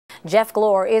Jeff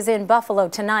Glor is in Buffalo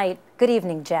tonight. Good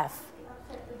evening, Jeff.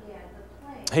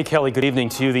 Hey, Kelly, good evening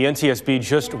to you. The NTSB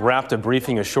just wrapped a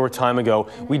briefing a short time ago.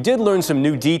 We did learn some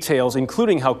new details,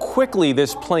 including how quickly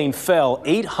this plane fell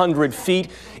 800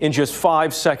 feet in just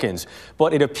 5 seconds.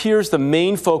 But it appears the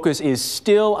main focus is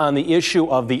still on the issue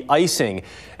of the icing,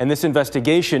 and this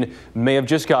investigation may have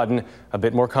just gotten a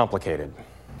bit more complicated.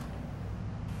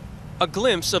 A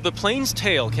glimpse of the plane's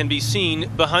tail can be seen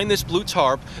behind this blue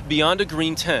tarp beyond a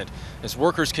green tent as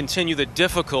workers continue the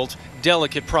difficult,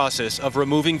 delicate process of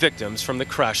removing victims from the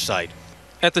crash site.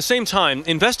 At the same time,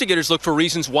 investigators look for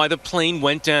reasons why the plane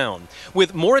went down,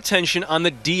 with more attention on the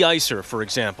de-icer, for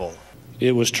example.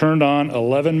 It was turned on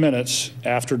 11 minutes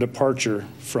after departure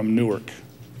from Newark,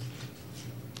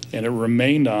 and it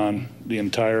remained on the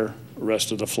entire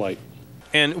rest of the flight.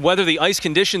 And whether the ice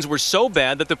conditions were so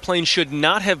bad that the plane should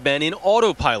not have been in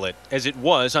autopilot, as it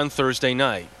was on Thursday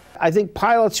night. I think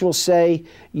pilots will say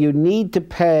you need to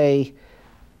pay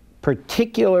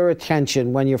particular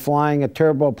attention when you're flying a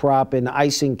turboprop in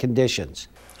icing conditions.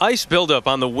 Ice buildup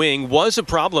on the wing was a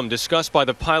problem discussed by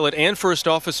the pilot and first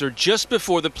officer just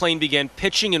before the plane began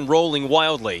pitching and rolling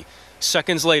wildly.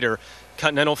 Seconds later,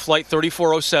 Continental Flight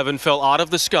 3407 fell out of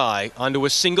the sky onto a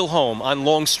single home on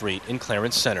Long Street in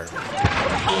Clarence Center.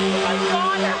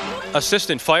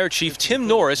 Assistant Fire Chief Tim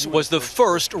Norris was the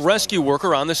first rescue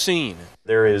worker on the scene.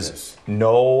 There is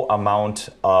no amount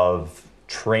of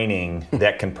training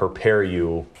that can prepare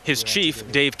you. His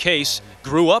chief, Dave Case,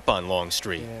 grew up on Long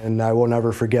Street. And I will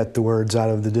never forget the words out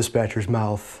of the dispatcher's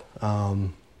mouth,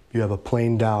 you have a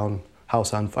plane down,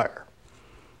 house on fire.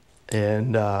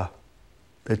 And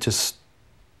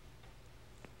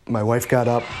my wife got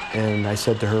up and I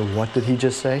said to her, "What did he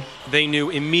just say?" They knew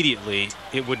immediately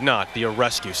it would not be a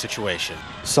rescue situation.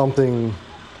 Something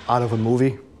out of a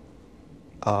movie.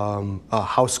 A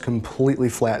house completely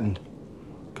flattened.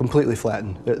 Completely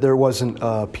flattened. There wasn't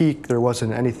a peak, there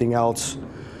wasn't anything else.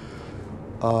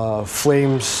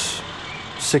 Flames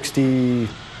 60,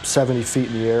 70 feet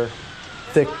in the air.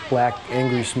 Thick, black,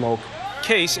 angry smoke.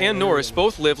 Case and Norris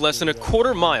both live less than a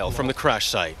quarter mile from the crash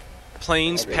site.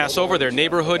 Planes pass over their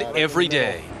neighborhood every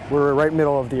day. We're right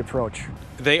middle of the approach.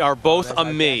 They are both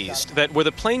amazed that where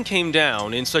the plane came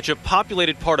down in such a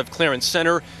populated part of Clarence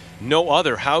Center, no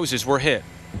other houses were hit.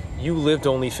 You lived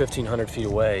only 1,500 feet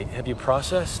away. Have you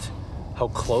processed how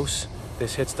close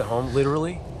this hits the home,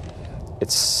 literally?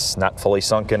 It's not fully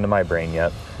sunk into my brain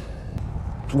yet.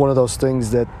 It's one of those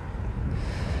things that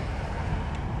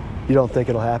you don't think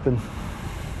it'll happen,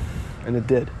 and it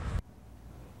did.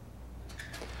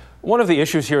 One of the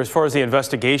issues here as far as the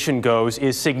investigation goes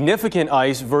is significant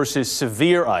ice versus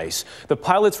severe ice. The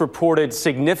pilots reported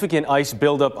significant ice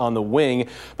buildup on the wing,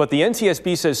 but the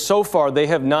NTSB says so far they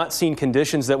have not seen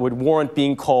conditions that would warrant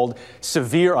being called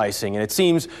severe icing. And it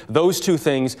seems those two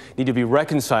things need to be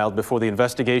reconciled before the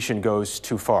investigation goes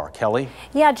too far. Kelly?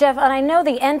 Yeah, Jeff, and I know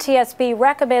the NTSB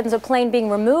recommends a plane being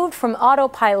removed from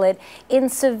autopilot in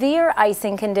severe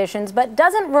icing conditions, but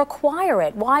doesn't require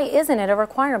it. Why isn't it a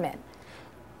requirement?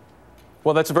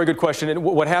 Well, that's a very good question. And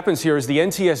what happens here is the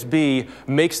NTSB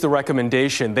makes the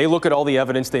recommendation. They look at all the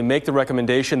evidence. They make the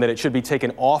recommendation that it should be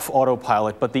taken off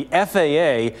autopilot. But the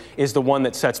FAA is the one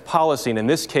that sets policy. And in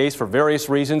this case, for various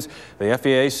reasons, the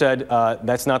FAA said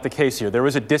that's not the case here. There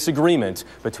is a disagreement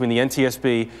between the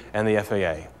NTSB and the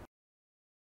FAA.